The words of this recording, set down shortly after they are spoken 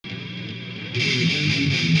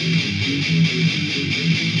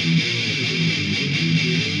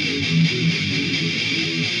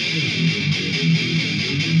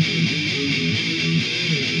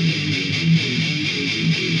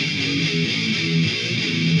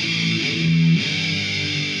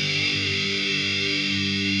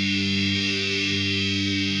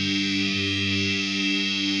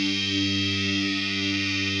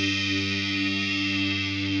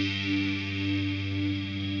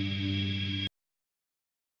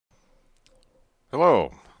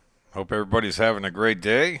Hello, hope everybody's having a great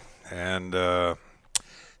day, and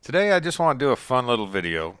today I just want to do a fun little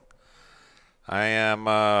video. I am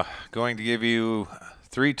going to give you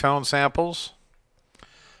 3 tone samples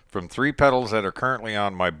from 3 pedals that are currently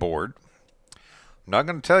on my board. I'm not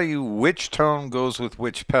going to tell you which tone goes with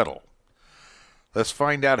which pedal. Let's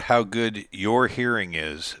find out how good your hearing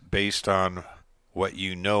is based on what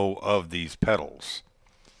you know of these pedals.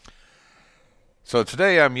 So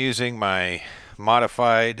today I'm using my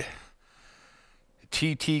modified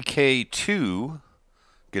TTK2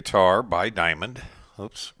 guitar by Diamond.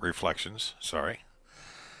 Oops, Reflections, sorry.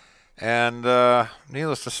 And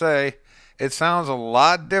needless to say, it sounds a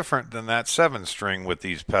lot different than that 7-string with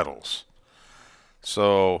these pedals.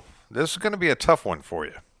 So this is going to be a tough one for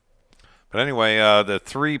you. But anyway, the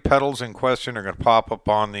 3 pedals in question are going to pop up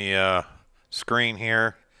on the screen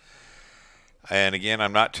here. And again,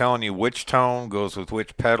 I'm not telling you which tone goes with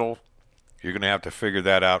which pedal. You're going to have to figure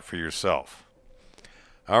that out for yourself.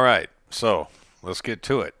 All right, so let's get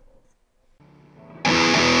to it.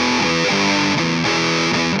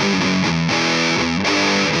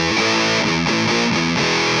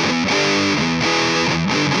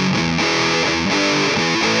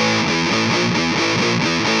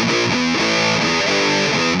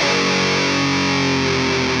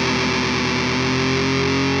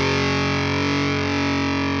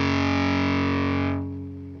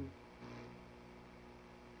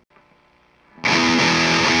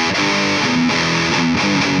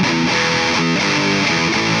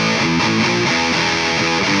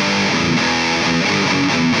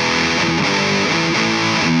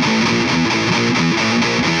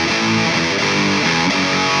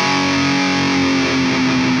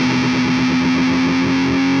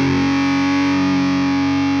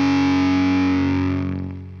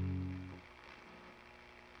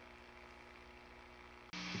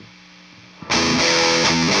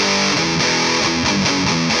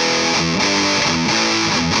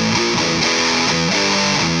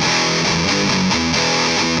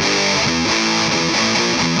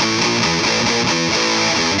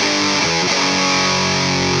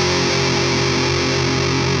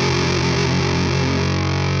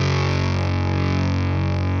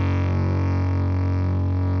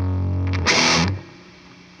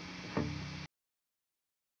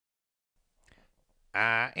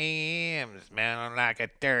 I am smelling like a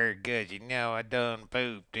turd 'cause you know I done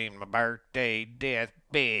pooped in my birthday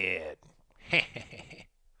deathbed.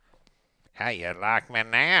 How you like me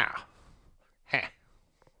now?